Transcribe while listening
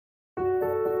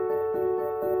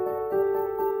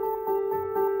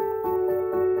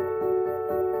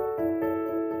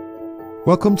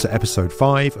Welcome to episode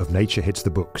 5 of Nature Hits the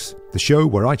Books, the show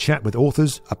where I chat with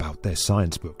authors about their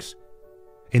science books.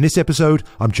 In this episode,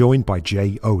 I'm joined by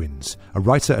Jay Owens, a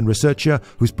writer and researcher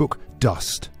whose book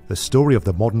Dust, the story of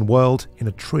the modern world in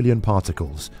a trillion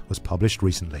particles, was published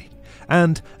recently.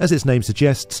 And, as its name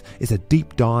suggests, is a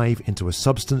deep dive into a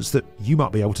substance that you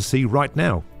might be able to see right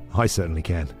now. I certainly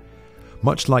can.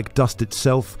 Much like dust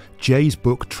itself, Jay's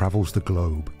book travels the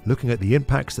globe, looking at the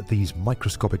impacts that these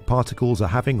microscopic particles are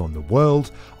having on the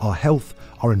world, our health,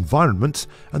 our environment,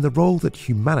 and the role that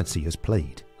humanity has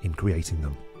played in creating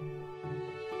them.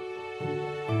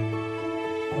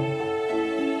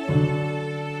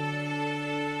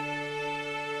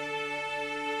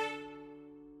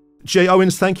 Jay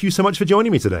Owens, thank you so much for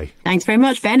joining me today. Thanks very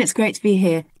much, Ben. It's great to be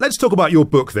here. Let's talk about your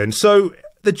book then. So,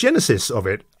 the genesis of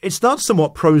it starts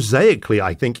somewhat prosaically,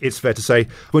 I think it's fair to say,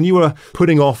 when you were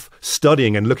putting off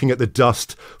studying and looking at the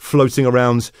dust floating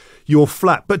around your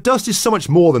flat. But dust is so much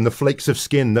more than the flakes of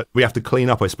skin that we have to clean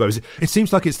up, I suppose. It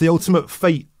seems like it's the ultimate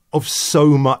fate of so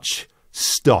much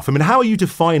stuff. I mean, how are you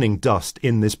defining dust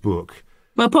in this book?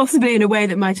 Well, possibly in a way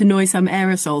that might annoy some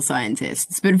aerosol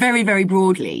scientists, but very, very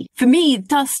broadly. For me,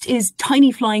 dust is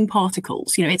tiny flying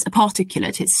particles. You know, it's a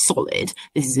particulate, it's solid.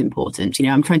 This is important. You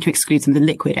know, I'm trying to exclude some of the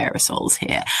liquid aerosols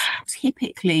here.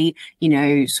 Typically, you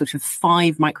know, sort of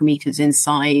 5 micrometers in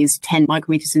size, 10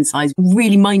 micrometers in size,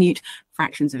 really minute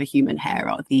fractions of a human hair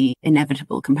are the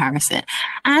inevitable comparison.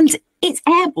 And it's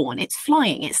airborne, it's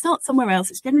flying, it starts somewhere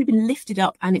else, it's generally been lifted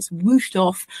up and it's whooshed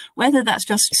off, whether that's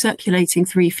just circulating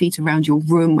 3 feet around your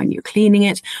room when you're cleaning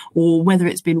it, or whether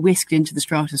it's been whisked into the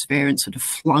stratosphere and sort of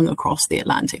flung across the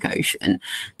Atlantic Ocean.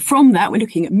 From that, we're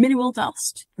looking at mineral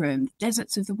dust from the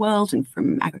deserts of the world and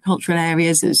from agricultural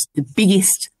areas as the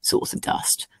biggest source of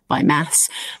dust. By mass,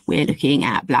 we're looking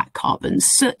at black carbon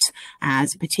soot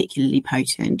as a particularly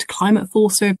potent climate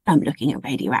forcer. I'm looking at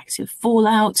radioactive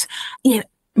fallout. You know,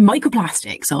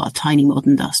 microplastics are tiny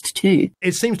modern dust too.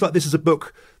 It seems like this is a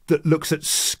book that looks at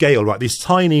scale, right? These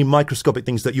tiny microscopic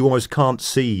things that you almost can't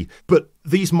see, but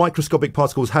these microscopic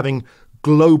particles having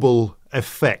global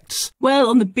effects. Well,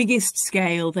 on the biggest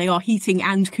scale, they are heating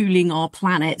and cooling our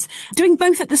planet, doing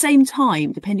both at the same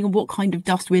time, depending on what kind of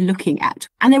dust we're looking at.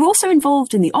 And they're also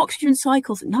involved in the oxygen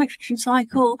cycle, the nitrogen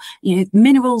cycle, you know,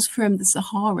 minerals from the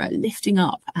Sahara lifting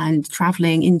up and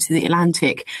travelling into the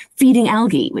Atlantic, feeding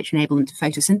algae, which enable them to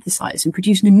photosynthesize and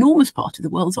produce an enormous part of the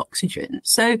world's oxygen.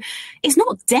 So it's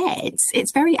not dead.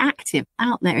 It's very active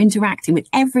out there, interacting with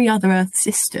every other Earth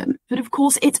system. But of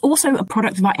course, it's also a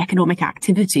product of our economic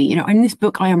activity. You know, in this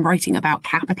book, I am writing about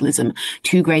capitalism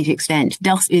to a great extent.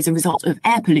 Dust is a result of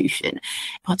air pollution.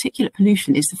 Particulate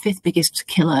pollution is the 5th biggest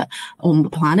killer on the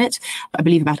planet. I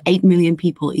believe about 8 million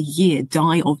people a year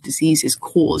die of diseases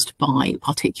caused by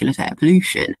particulate air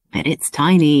pollution. But it's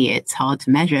tiny, it's hard to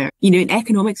measure. You know, in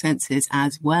economic senses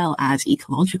as well as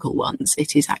ecological ones,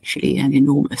 it is actually an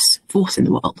enormous force in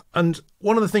the world. And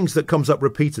one of the things that comes up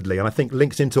repeatedly, and I think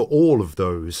links into all of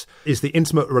those, is the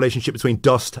intimate relationship between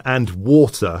dust and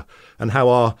water, and how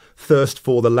our thirst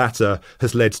for the latter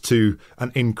has led to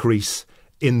an increase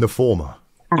in the former.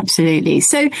 Absolutely.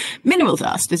 So mineral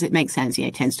dust, does it make sense? You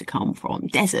know, tends to come from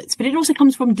deserts, but it also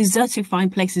comes from desertifying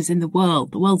places in the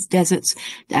world. The world's deserts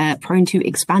prone to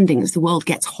expanding as the world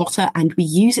gets hotter, and we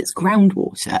use its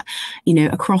groundwater, you know,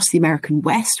 across the American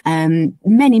West,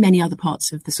 many other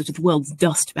parts of the sort of the world's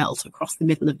dust belt across the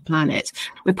middle of the planet.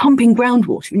 We're pumping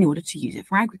groundwater in order to use it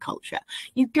for agriculture.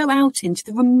 You go out into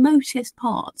the remotest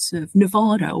parts of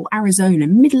Nevada or Arizona,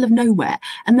 middle of nowhere,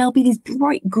 and there'll be these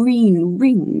bright green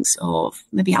rings of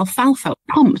maybe alfalfa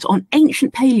pumped on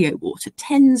ancient paleo water,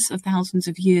 tens of thousands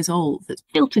of years old, that's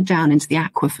filtered down into the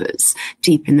aquifers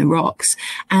deep in the rocks.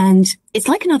 And it's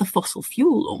like another fossil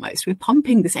fuel almost. We're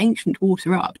pumping this ancient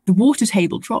water up. The water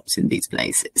table drops in these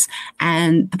places.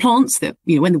 And the plants that,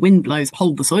 you know, when the wind blows,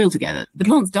 hold the soil together, the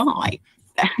plants die.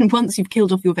 And once you've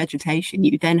killed off your vegetation,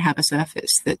 you then have a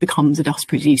surface that becomes a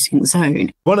dust-producing zone.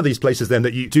 One of these places, then,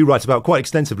 that you do write about quite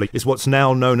extensively is what's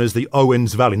now known as the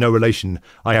Owens Valley. No relation,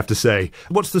 I have to say.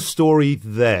 What's the story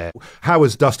there? How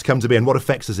has dust come to be and what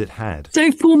effects has it had?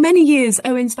 So for many years,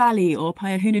 Owens Valley, or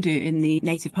Payahunadu in the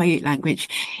native Paiute language,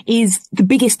 is the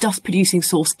biggest dust-producing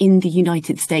source in the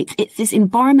United States. It's this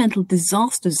environmental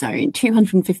disaster zone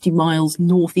 250 miles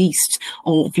northeast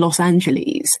of Los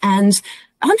Angeles. And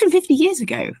 150 years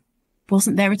ago,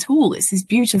 wasn't there at all. It's this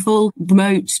beautiful,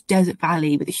 remote desert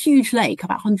valley with a huge lake,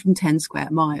 about 110 square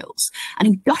miles,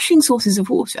 and gushing sources of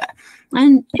water.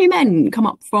 And 2 men come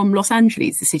up from Los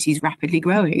Angeles, the city's rapidly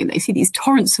growing, and they see these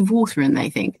torrents of water and they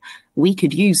think, we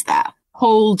could use that.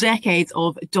 Whole decades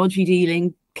of dodgy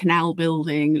dealing, canal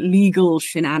building, legal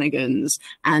shenanigans,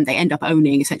 and they end up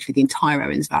owning essentially the entire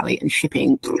Owens Valley and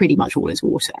shipping pretty much all its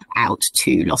water out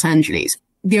to Los Angeles.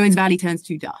 The Owens Valley turns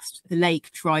to dust. The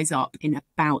lake dries up in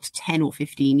about 10 or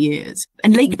 15 years.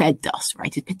 And lake bed dust,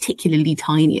 right, is particularly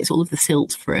tiny. It's all of the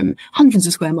silt from hundreds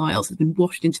of square miles has been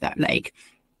washed into that lake.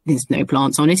 There's no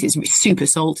plants on it. It's super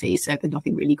salty, so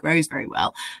nothing really grows very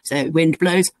well. So wind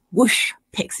blows, whoosh,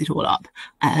 picks it all up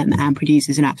and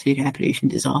produces an absolute air pollution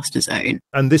disaster zone.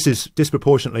 And this is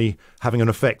disproportionately having an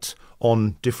effect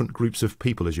on different groups of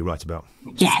people, as you write about.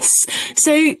 Yes.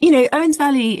 So, Owens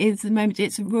Valley is at the moment,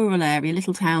 it's a rural area,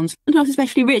 little towns, not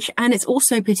especially rich. And it's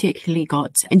also particularly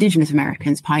got Indigenous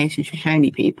Americans, Paiute and Shoshone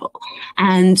people.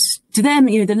 And to them,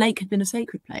 the lake had been a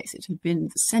sacred place. It had been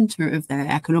the centre of their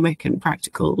economic and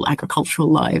practical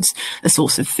agricultural lives, a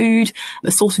source of food,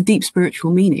 a source of deep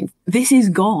spiritual meaning. This is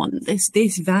gone. This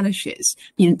vanishes.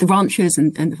 The ranchers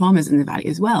and the farmers in the valley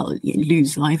as well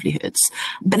lose livelihoods.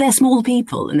 But they're small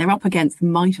people and they're up against the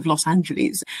might of Los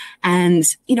Angeles. And,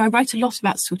 I write a lot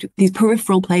about sort of these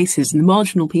peripheral places and the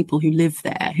marginal people who live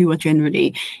there, who are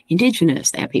generally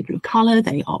Indigenous. They are people of colour.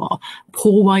 They are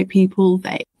poor white people.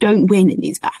 They don't win in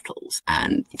these battles.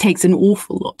 And it takes an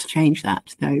awful lot to change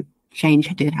that, though.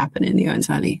 Change did happen in the Owens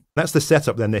Valley. That's the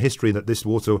setup then, the history that this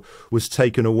water was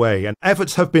taken away. And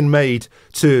efforts have been made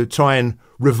to try and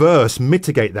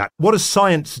mitigate that. What has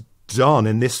science done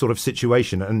in this sort of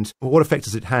situation and what effect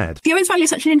has it had? The Owens Valley is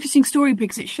such an interesting story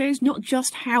because it shows not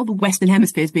just how the Western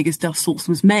Hemisphere's biggest dust source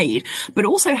was made, but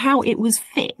also how it was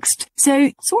fixed. So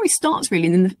the story starts really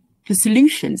in the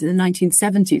solutions in the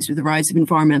 1970s with the rise of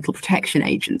Environmental Protection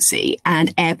Agency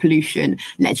and air pollution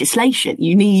legislation.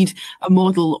 You need a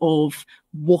model of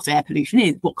what air pollution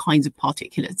is, what kinds of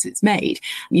particulates it's made.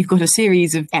 You've got a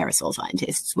series of aerosol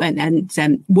scientists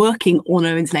working on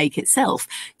Owens Lake itself,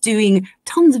 doing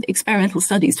tons of experimental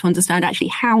studies to understand actually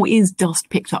how is dust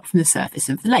picked up from the surface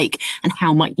of the lake and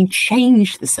how might you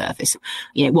change the surface.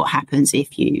 What happens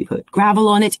if you put gravel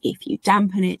on it, if you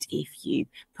dampen it, if you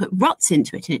put ruts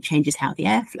into it and it changes how the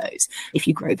air flows. If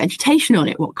you grow vegetation on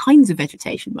it, what kinds of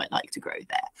vegetation might like to grow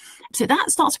there? So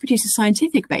that starts to produce a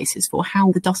scientific basis for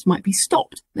how the dust might be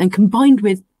stopped. And combined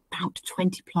with about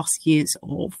 20 plus years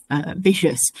of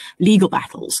vicious legal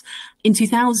battles, in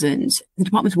 2000, the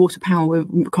Department of Water Power were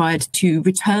required to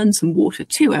return some water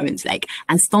to Owens Lake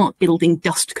and start building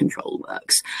dust control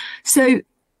works. So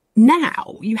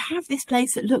now you have this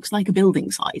place that looks like a building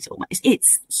site almost.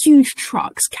 It's huge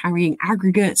trucks carrying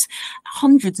aggregates,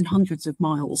 hundreds and hundreds of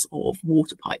miles of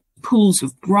water pipe, pools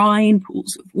of brine,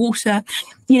 pools of water.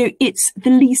 It's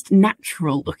the least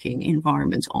natural looking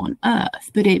environment on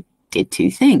Earth, but it did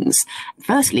two things.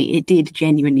 Firstly, it did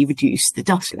genuinely reduce the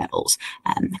dust levels.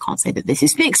 I can't say that this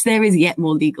is fixed. There is yet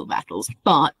more legal battles,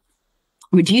 but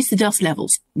reduce the dust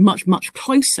levels much, much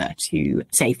closer to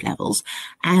safe levels.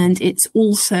 And it's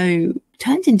also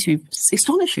turned into,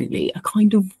 astonishingly, a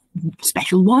kind of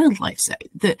special wildlife zone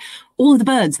that all of the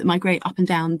birds that migrate up and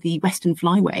down the Western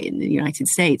Flyway in the United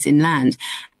States inland,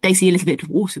 they see a little bit of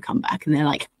water come back and they're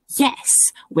like,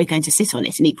 yes, we're going to sit on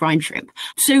it and eat brine shrimp.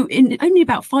 So in only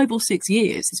about 5 or 6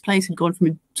 years, this place had gone from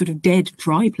a sort of dead,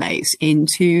 dry place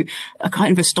into a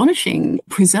kind of astonishing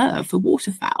preserve for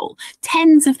waterfowl.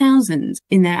 Tens of thousands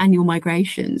in their annual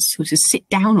migrations sort of sit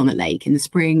down on the lake in the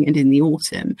spring and in the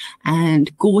autumn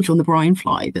and gorge on the brine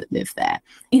fly that live there.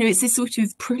 It's this sort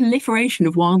of proliferation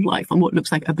of wildlife on what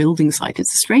looks like a building site.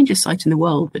 It's the strangest site in the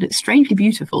world, but it's strangely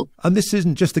beautiful. And this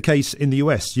isn't just the case in the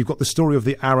US. You've got the story of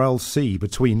the Aral Sea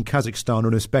between Kazakhstan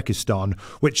and Uzbekistan,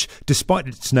 which, despite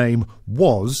its name,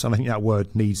 was, and I think that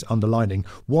word needs underlining,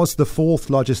 was the 4th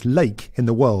largest lake in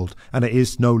the world, and it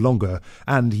is no longer.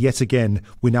 And yet again,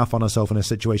 we now find ourselves in a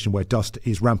situation where dust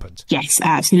is rampant. Yes,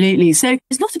 absolutely. So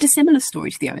it's not a dissimilar story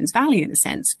to the Owens Valley in a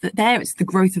sense, but there it's the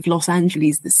growth of Los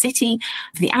Angeles, the city.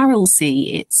 For the Aral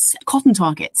Sea, it's cotton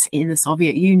targets in the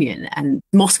Soviet Union and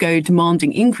Moscow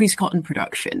demanding increased cotton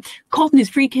production. Cotton is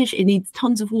freakish, it needs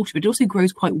tons of water, but it also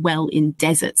grows quite well in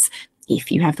deserts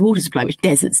if you have the water supply, which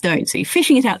deserts don't. So you're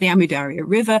fishing it out the Amu Darya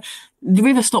River, the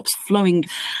river stops flowing,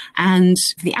 and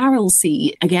the Aral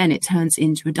Sea, again, it turns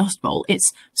into a dust bowl.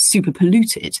 It's super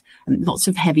polluted, lots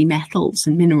of heavy metals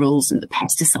and minerals and the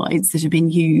pesticides that have been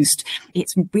used.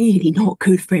 It's really not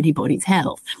good for anybody's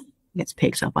health. It gets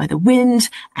picked up by the wind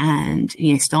and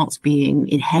starts being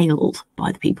inhaled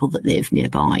by the people that live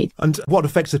nearby. And what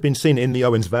effects have been seen in the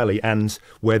Owens Valley and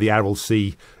where the Aral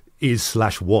Sea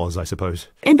is/was, I suppose.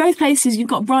 In both places, you've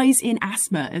got rise in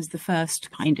asthma as the first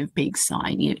kind of big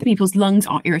sign. People's lungs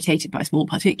are irritated by small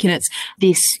particulates.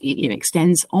 This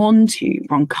extends on to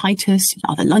bronchitis,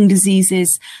 other lung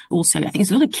diseases. Also, I think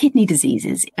there's a lot of kidney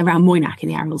diseases around Moynac in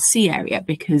the Aral Sea area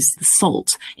because the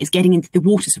salt is getting into the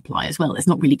water supply as well. There's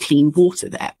not really clean water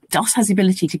there. Dust has the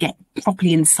ability to get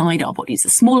properly inside our bodies. The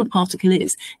smaller the particle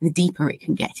is, the deeper it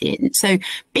can get in. So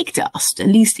big dust, at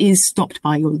least, is stopped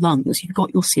by your lungs. You've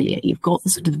got your cilia, you've got the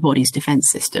sort of the body's defense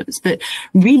systems, but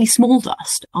really small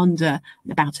dust under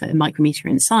about a micrometer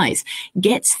in size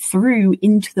gets through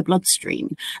into the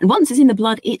bloodstream. And once it's in the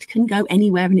blood, it can go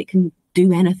anywhere and it can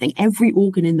do anything. Every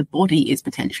organ in the body is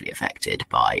potentially affected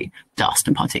by dust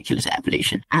and particulate air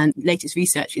pollution. And latest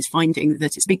research is finding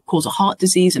that it's a big cause of heart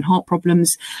disease and heart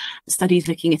problems. Studies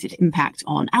looking at its impact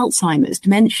on Alzheimer's,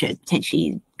 dementia,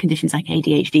 potentially conditions like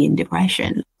ADHD and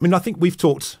depression. I mean, I think we've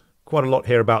talked quite a lot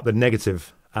here about the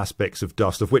negative aspects of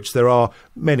dust, of which there are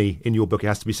many in your book, it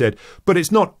has to be said, but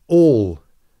it's not all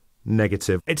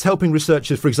negative. It's helping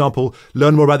researchers, for example,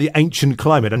 learn more about the ancient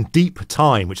climate and deep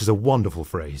time, which is a wonderful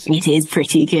phrase. It is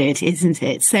pretty good, isn't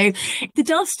it? So the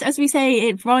dust, as we say,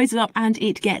 it rises up and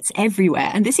it gets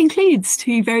everywhere. And this includes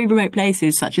to very remote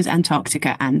places such as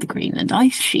Antarctica and the Greenland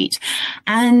ice sheet.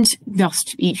 And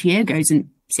dust each year goes and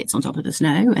sits on top of the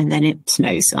snow, and then it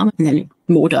snows some, and then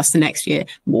more dust the next year,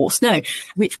 more snow,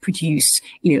 which produce,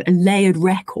 a layered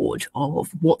record of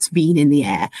what's been in the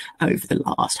air over the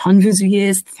last hundreds of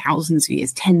years, thousands of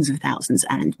years, tens of thousands,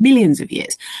 and millions of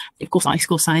years. Of course, ice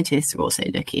core scientists are also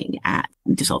looking at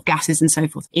dissolved gases and so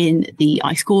forth in the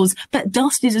ice cores, but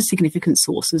dust is a significant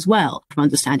source as well, from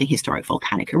understanding historic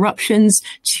volcanic eruptions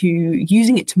to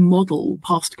using it to model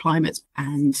past climates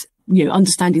and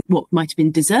understanding what might have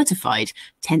been desertified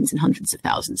tens and hundreds of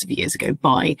thousands of years ago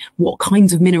by what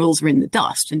kinds of minerals are in the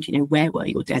dust and, where were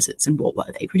your deserts and what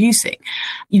were they producing.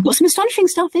 You've got some astonishing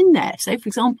stuff in there. So, for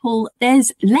example,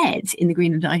 there's lead in the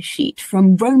Greenland ice sheet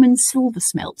from Roman silver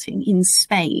smelting in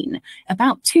Spain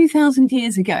about 2,000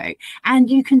 years ago. And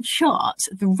you can chart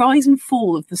the rise and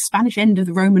fall of the Spanish end of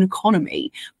the Roman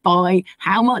economy by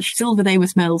how much silver they were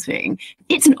smelting.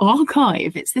 It's an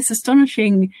archive. It's this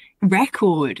astonishing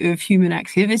record of human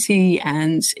activity,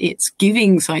 and it's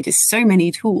giving scientists so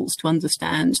many tools to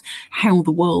understand how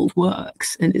the world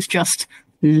works. And it's just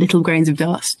little grains of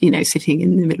dust, sitting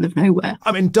in the middle of nowhere.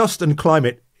 I mean, dust and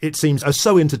climate, it seems, are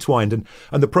so intertwined,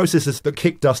 and the processes that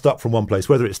kick dust up from one place,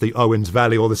 whether it's the Owens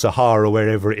Valley or the Sahara or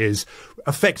wherever it is,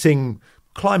 affecting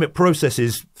climate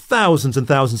processes thousands and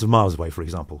thousands of miles away, for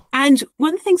example. And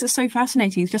one of the things that's so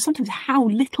fascinating is just sometimes how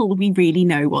little we really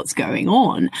know what's going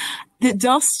on. The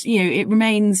dust, it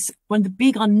remains one of the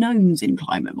big unknowns in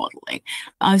climate modelling.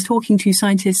 I was talking to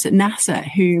scientists at NASA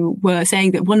who were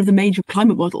saying that one of the major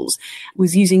climate models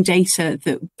was using data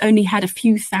that only had a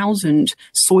few thousand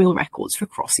soil records for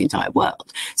across the entire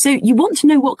world. So you want to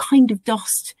know what kind of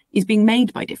dust is being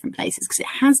made by different places because it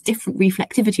has different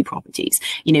reflectivity properties.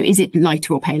 Is it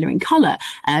lighter or paler in colour?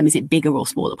 Is it bigger or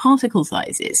smaller particle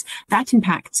sizes? That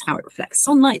impacts how it reflects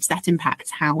sunlight. That impacts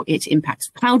how it impacts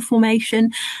cloud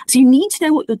formation. So you need to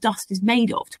know what your dust is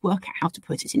made of to work out how to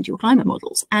put it into your climate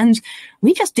models. And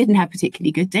we just didn't have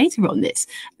particularly good data on this.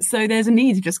 So there's a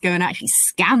need to just go and actually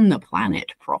scan the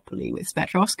planet properly with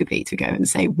spectroscopy to go and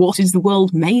say, what is the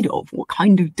world made of? What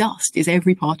kind of dust is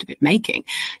every part of it making?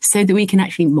 So that we can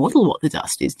actually model what the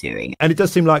dust is doing. And it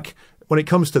does seem like when it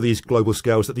comes to these global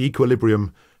scales that the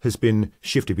equilibrium has been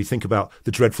shifted. We think about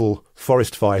the dreadful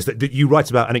forest fires that you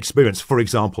write about and experience, for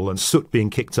example, and soot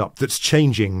being kicked up, that's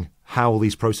changing how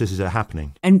these processes are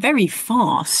happening. And very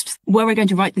fast. Were I going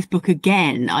to write this book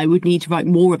again, I would need to write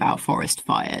more about forest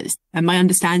fires. And my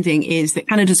understanding is that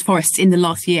Canada's forests in the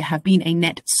last year have been a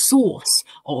net source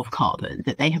of carbon,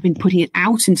 that they have been putting it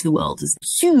out into the world as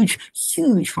huge,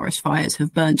 huge forest fires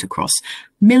have burnt across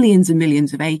millions and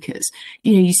millions of acres.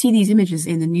 You see these images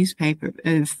in the newspaper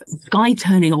of sky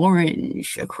turning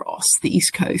orange across the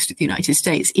east coast of the United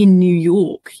States. In New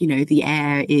York, the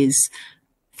air is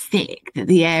thick, that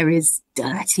the air is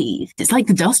dirty. It's like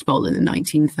the Dust Bowl in the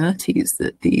 1930s,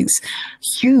 that these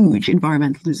huge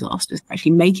environmental disasters are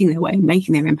actually making their way,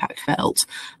 making their impact felt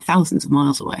thousands of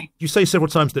miles away. You say several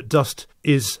times that dust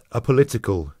is a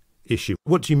political issue.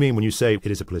 What do you mean when you say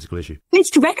it is a political issue? It's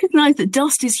to recognise that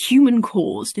dust is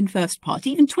human-caused in first part.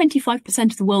 Even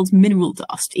 25% of the world's mineral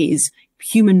dust is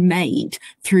human-made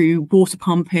through water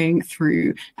pumping,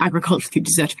 through agriculture, through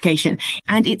desertification.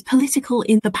 And it's political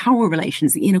in the power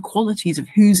relations, the inequalities of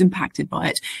who's impacted by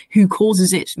it, who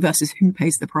causes it versus who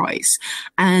pays the price.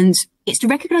 And it's to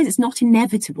recognize it's not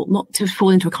inevitable, not to fall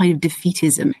into a kind of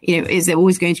defeatism. Is there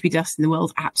always going to be dust in the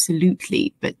world?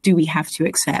 Absolutely. But do we have to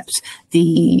accept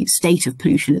the state of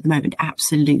pollution at the moment?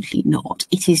 Absolutely not.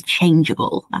 It is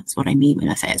changeable. That's what I mean when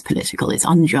I say it's political. It's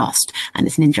unjust, and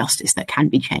it's an injustice that can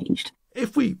be changed.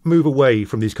 If we move away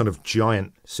from these kind of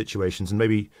giant situations and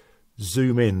maybe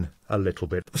zoom in a little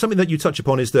bit, something that you touch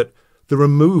upon is that the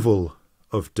removal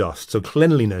of dust, so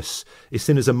cleanliness, is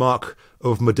seen as a mark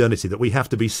of modernity, that we have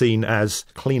to be seen as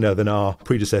cleaner than our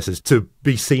predecessors to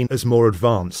be seen as more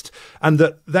advanced. And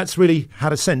that's really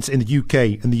had a sense in the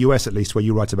UK, in the US at least, where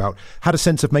you write about, had a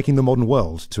sense of making the modern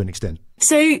world to an extent.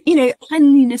 So,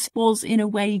 cleanliness was in a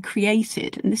way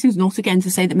created. And this is not, again, to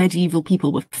say that medieval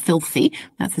people were filthy.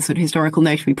 That's the sort of historical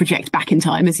notion we project back in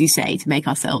time, as you say, to make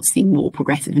ourselves seem more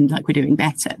progressive and like we're doing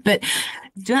better. But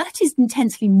dirt is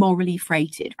intensely morally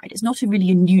freighted, right? It's not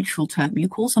really a neutral term. You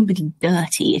call somebody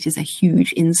dirty, it is a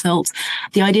huge insult.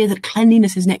 The idea that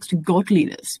cleanliness is next to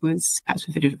godliness was perhaps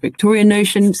a bit of a Victorian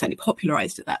notion, certainly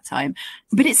popularized at that time,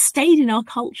 but it stayed in our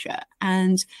culture.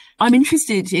 And I'm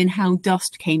interested in how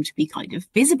dust came to be kind of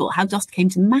visible, how dust came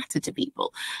to matter to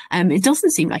people. It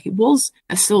doesn't seem like it was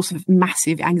a source of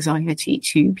massive anxiety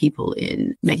to people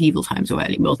in medieval times or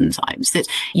early modern times, that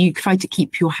you tried to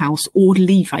keep your house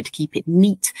orderly, you tried to keep it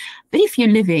neat. But if you're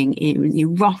living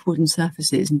in rough wooden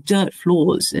surfaces and dirt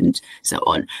floors and so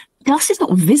on, dust is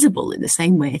not visible in the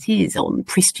same way it is on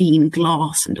pristine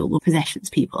glass and all the possessions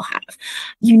people have.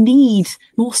 You need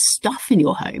more stuff in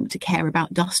your home to care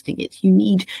about dusting it. You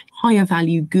need higher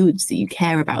value goods that you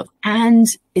care about. And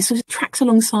it sort of tracks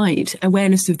alongside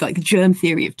awareness of like the germ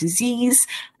theory of disease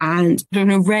and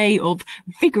an array of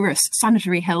vigorous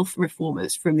sanitary health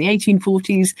reformers from the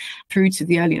 1840s through to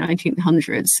the early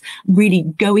 1900s, really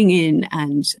going in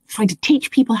and trying to teach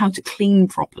people how to clean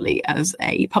properly as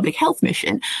a public health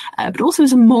mission, but also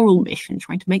as a moral mission,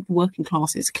 trying to make the working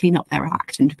classes clean up their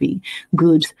act and be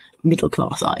good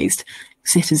middle-classized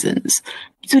citizens.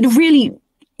 So the really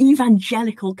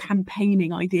evangelical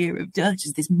campaigning idea of dirt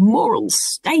as this moral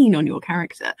stain on your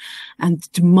character,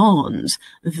 and demand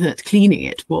that cleaning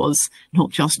it was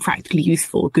not just practically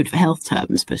useful, good for health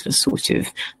terms, but a sort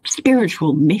of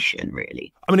spiritual mission,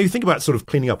 really. I mean, you think about sort of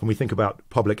cleaning up and we think about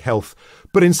public health,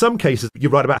 but in some cases you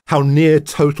write about how near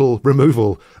total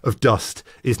removal of dust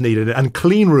is needed, and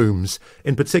clean rooms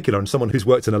in particular. And someone who's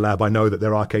worked in a lab, I know that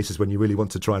there are cases when you really want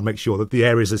to try and make sure that the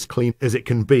area is as clean as it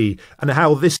can be, and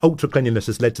how this ultra cleanliness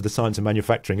has led to the science and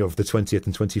manufacturing of the 20th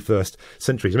and 21st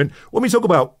centuries. I mean, when we talk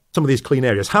about some of these clean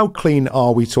areas, how clean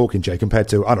are we talking, Jay, compared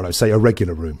to, I don't know, say a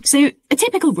regular room? So a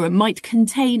typical room might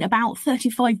contain about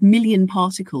 35 million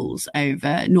particles over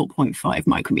 0.5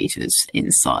 micrometers in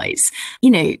size.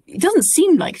 It doesn't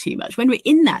seem like too much. When we're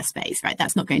in that space, right,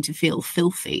 that's not going to feel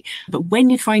filthy. But when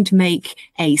you're trying to make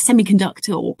a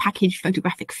semiconductor or package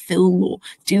photographic film or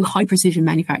do high precision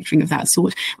manufacturing of that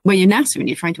sort, where you're NASA and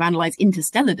you're trying to analyze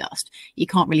interstellar dust, you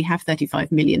can't really have 35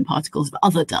 million particles of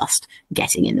other dust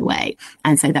getting in the way.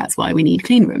 And so that's why we need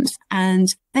clean rooms.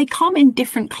 And they come in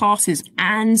different classes,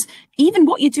 and even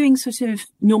what you're doing sort of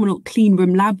normal clean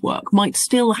room lab work might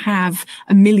still have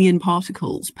 1 million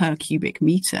particles per cubic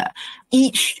meter.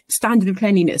 Each standard of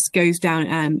cleanliness goes down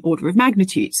an order of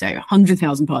magnitude, so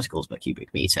 100,000 particles per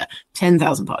cubic meter,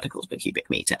 10,000 particles per cubic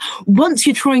meter. Once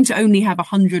you're trying to only have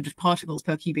 100 particles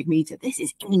per cubic meter, this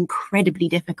is incredibly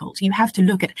difficult. You have to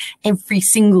look at every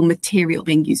single material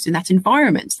being used in that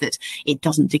environment, that it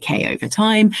doesn't decay over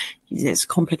time. There's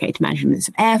complicated measurements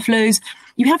of airflows.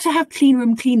 You have to have clean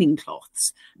room cleaning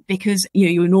cloths, because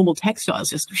your normal textiles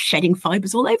just shedding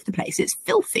fibers all over the place. It's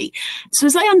filthy. So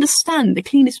as I understand, the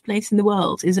cleanest place in the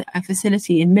world is a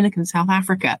facility in Milliken, South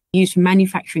Africa, used for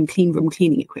manufacturing clean room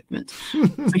cleaning equipment,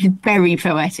 which is very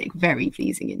poetic, very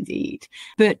pleasing indeed.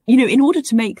 But, in order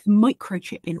to make the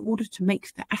microchip, in order to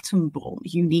make the atom bomb,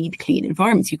 you need clean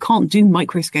environments. You can't do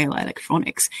microscale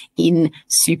electronics in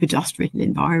super dust-ridden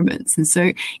environments. And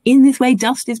so in this way,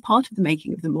 dust is part of the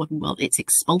making of the modern world. Its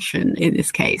expulsion, in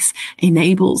this case,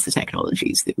 enables the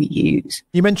technologies that we use.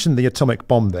 You mentioned the atomic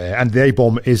bomb there, and the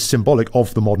A-bomb is symbolic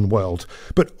of the modern world,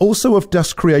 but also of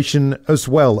dust creation as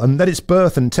well, and that its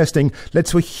birth and testing led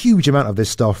to a huge amount of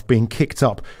this stuff being kicked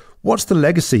up. What's the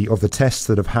legacy of the tests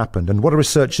that have happened, and what are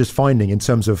researchers finding in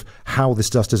terms of how this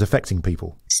dust is affecting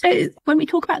people? So when we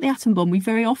talk about the atom bomb, we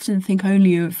very often think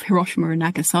only of Hiroshima and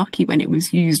Nagasaki when it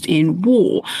was used in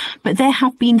war, but there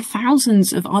have been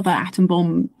thousands of other atom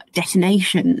bomb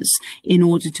detonations in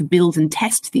order to build and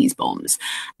test these bombs.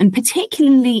 And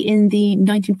particularly in the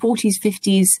 1940s,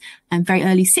 50s, and very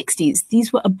early 60s,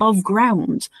 these were above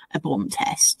ground bomb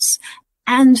tests.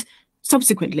 And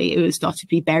subsequently, it was started to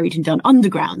be buried and done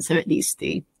underground, so at least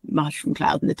the mushroom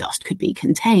cloud and the dust could be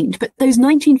contained. But those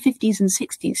 1950s and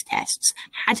 60s tests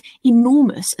had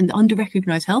enormous and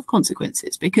under-recognized health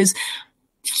consequences, because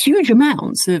huge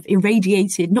amounts of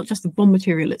irradiated, not just the bomb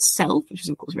material itself, which is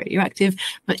of course radioactive,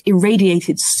 but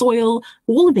irradiated soil,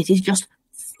 all of it is just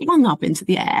flung up into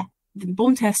the air. The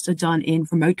bomb tests are done in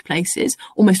remote places,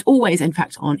 almost always, in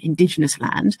fact, on indigenous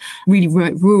land, really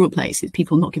rural places,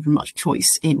 people not given much choice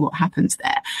in what happens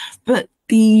there. But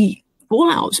the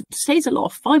fallout stays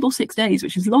aloft 5 or 6 days,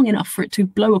 which is long enough for it to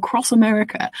blow across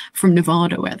America from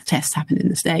Nevada, where the tests happened in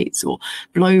the States, or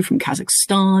blow from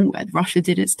Kazakhstan, where Russia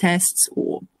did its tests,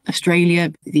 or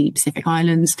Australia, the Pacific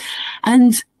Islands.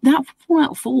 And that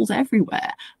fallout falls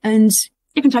everywhere. And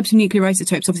different types of nuclear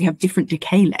isotopes obviously have different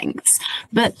decay lengths,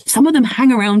 but some of them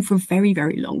hang around for a very,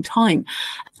 very long time.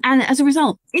 And as a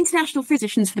result, international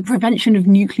physicians for the prevention of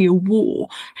nuclear war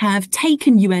have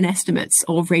taken UN estimates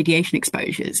of radiation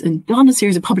exposures and done a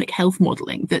series of public health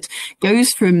modelling that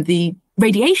goes from the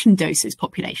radiation doses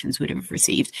populations would have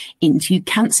received into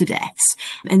cancer deaths.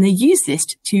 And they use this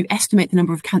to estimate the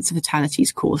number of cancer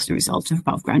fatalities caused as a result of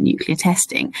above-ground nuclear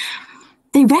testing.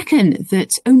 They reckon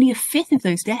that only a fifth of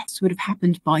those deaths would have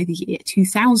happened by the year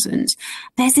 2000.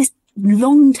 There's this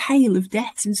long tail of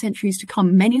deaths in centuries to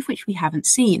come, many of which we haven't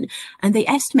seen. And they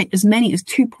estimate as many as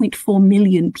 2.4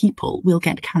 million people will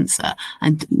get cancer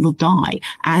and will die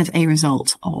as a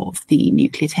result of the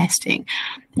nuclear testing.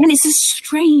 And it's a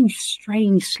strange,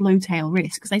 slow tail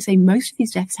risk, because they say most of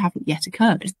these deaths haven't yet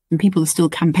occurred. And people are still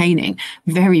campaigning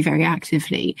very, very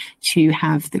actively to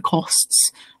have the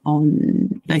costs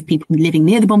on both people living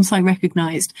near the bomb site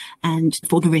recognised and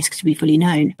for the risk to be fully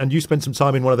known. And you spent some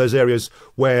time in one of those areas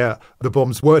where the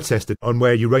bombs were tested and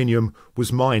where uranium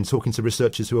was mined, talking to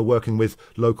researchers who are working with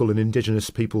local and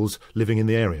indigenous peoples living in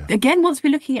the area. Again, once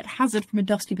we're looking at hazard from a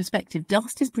dusty perspective,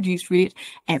 dust is produced really at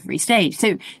every stage.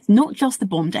 So it's not just the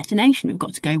bomb detonation. We've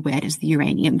got to go, where does the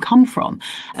uranium come from?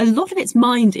 A lot of it's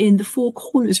mined in the Four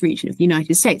Corners region of the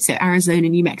United States, so Arizona,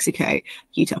 New Mexico,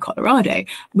 Utah, Colorado,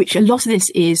 which a lot of this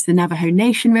is the Navajo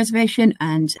Nation Reservation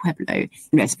and Pueblo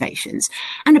reservations.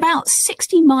 And about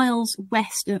 60 miles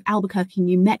west of Albuquerque,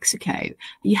 New Mexico,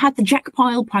 you had the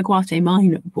Jackpile Paguate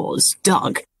mine was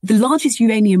dug. The largest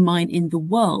uranium mine in the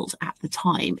world at the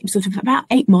time, sort of about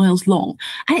 8 miles long,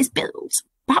 and it's built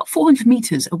about 400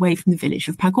 meters away from the village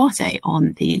of Paguate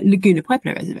on the Laguna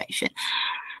Pueblo reservation.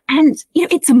 And, you know,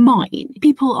 it's a mine.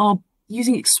 People are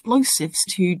using explosives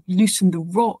to loosen the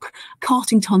rock,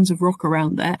 carting tons of rock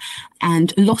around there.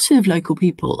 And a lot of local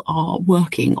people are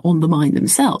working on the mine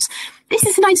themselves. This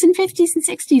is the 1950s and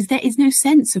 60s. There is no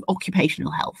sense of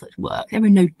occupational health at work. There are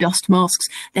no dust masks.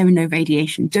 There are no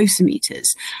radiation dosimeters.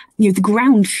 You know, the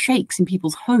ground shakes in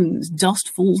people's homes. Dust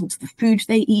falls onto the food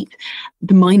they eat.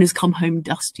 The miners come home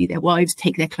dusty. Their wives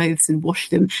take their clothes and wash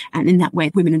them. And in that way,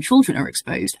 women and children are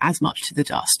exposed as much to the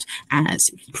dust as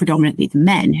predominantly the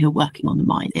men who are working on the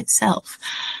mine itself.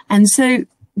 And so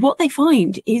what they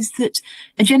find is that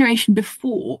a generation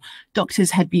before,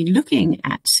 doctors had been looking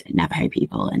at Navajo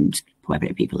people and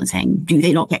Pueblo people and saying, do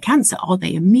they not get cancer? Are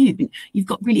they immune? You've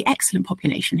got really excellent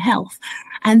population health.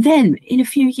 And then in a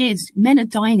few years, men are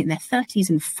dying in their 30s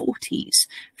and 40s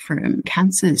from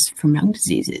cancers, from lung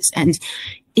diseases. And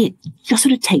it just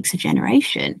sort of takes a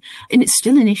generation. And it's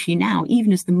still an issue now,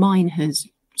 even as the mine has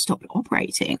stopped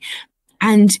operating.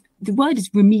 And the word is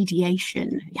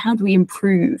remediation. How do we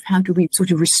improve? How do we sort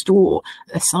of restore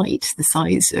a site the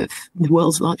size of the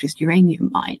world's largest uranium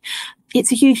mine?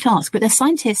 It's a huge task, but there's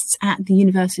scientists at the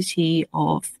University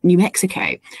of New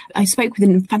Mexico. I spoke with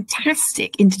a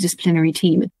fantastic interdisciplinary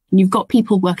team. You've got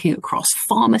people working across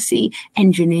pharmacy,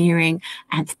 engineering,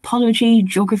 anthropology,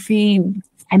 geography,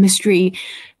 chemistry,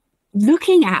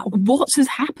 looking at what has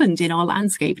happened in our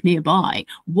landscape nearby,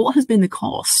 what has been the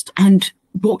cost, and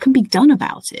what can be done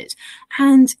about it.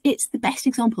 And it's the best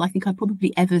example I think I've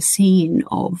probably ever seen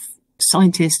of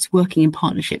scientists working in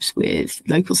partnerships with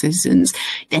local citizens.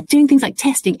 They're doing things like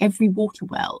testing every water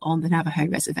well on the Navajo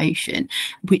reservation,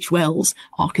 which wells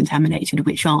are contaminated,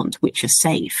 which aren't, which are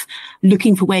safe.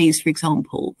 Looking for ways, for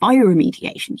example,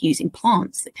 bioremediation, using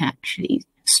plants that can actually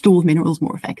store minerals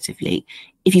more effectively.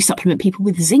 If you supplement people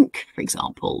with zinc, for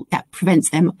example, that prevents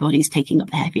their bodies taking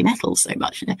up the heavy metals so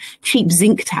much. And a cheap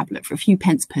zinc tablet for a few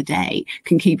pence per day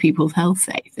can keep people's health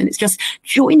safe. And it's just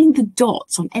joining the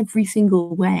dots on every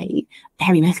single way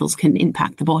heavy metals can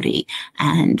impact the body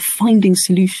and finding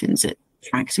solutions at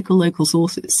practical local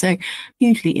sources. So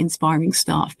hugely inspiring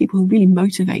stuff. People are really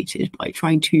motivated by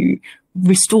trying to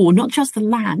restore not just the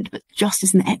land, but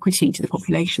justice and equity to the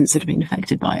populations that have been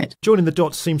affected by it. Joining the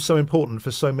dots seems so important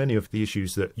for so many of the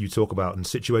issues that you talk about and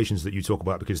situations that you talk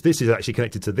about, because this is actually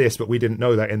connected to this, but we didn't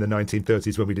know that in the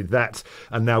 1930s when we did that,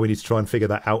 and now we need to try and figure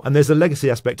that out. And there's a legacy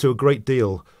aspect to a great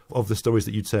deal of the stories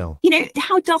that you tell. You know,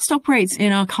 how dust operates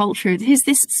in our culture, there's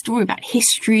this story about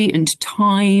history and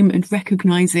time and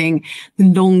recognising the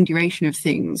long duration of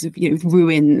things, of,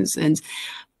 ruins, and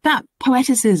that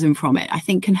poeticism from it, I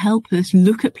think, can help us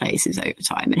look at places over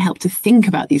time and help to think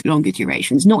about these longer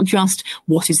durations, not just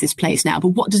what is this place now, but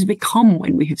what does it become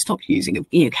when we have stopped using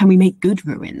it? Can we make good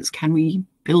ruins? Can we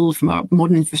build from our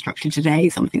modern infrastructure today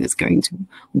something that's going to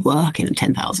work in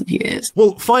 10,000 years?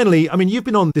 Well, finally, I mean, you've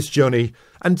been on this journey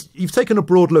and you've taken a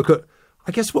broad look at,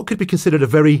 I guess, what could be considered a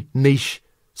very niche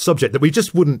subject that we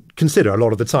just wouldn't consider a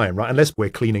lot of the time, right? Unless we're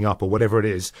cleaning up or whatever it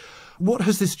is. What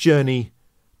has this journey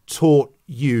taught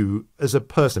you as a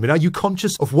person? I mean, are you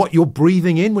conscious of what you're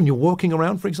breathing in when you're walking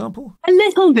around, for example? A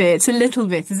little bit.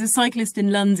 As a cyclist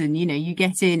in London, you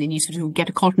get in and you sort of get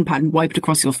a cotton pad and wipe it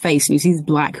across your face and you see this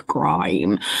black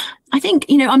grime. I think,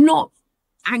 I'm not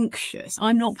anxious.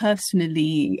 I'm not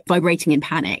personally vibrating in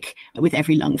panic with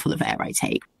every lungful of air I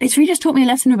take. It's really just taught me a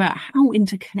lesson about how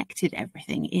interconnected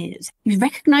everything is.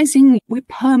 Recognizing we're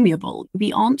permeable.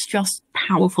 We aren't just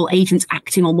powerful agents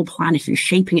acting on the planet and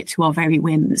shaping it to our very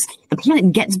whims. The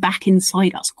planet gets back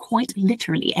inside us, quite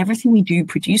literally. Everything we do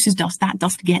produces dust. That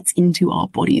dust gets into our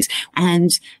bodies.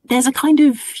 And there's a kind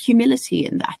of humility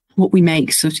in that. What we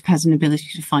make sort of has an ability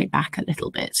to fight back a little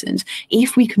bit. And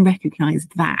if we can recognise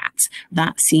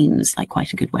that seems like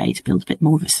quite a good way to build a bit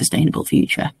more of a sustainable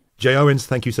future. Jay Owens,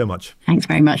 thank you so much. Thanks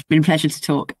very much. It's been a pleasure to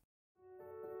talk.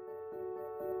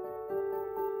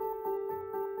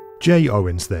 Jay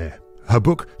Owens there. Her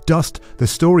book, Dust, The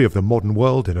Story of the Modern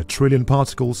World in a Trillion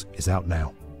Particles, is out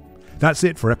now. That's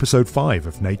it for episode 5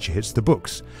 of Nature Hits the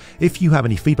Books. If you have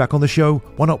any feedback on the show,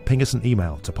 why not ping us an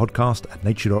email to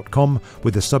podcast@nature.com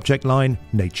with the subject line,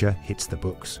 Nature Hits the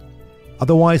Books.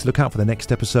 Otherwise, look out for the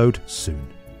next episode soon.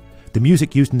 The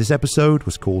music used in this episode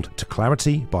was called To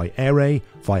Clarity by Air Ray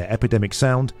via Epidemic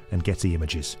Sound and Getty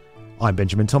Images. I'm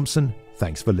Benjamin Thompson.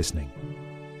 Thanks for listening.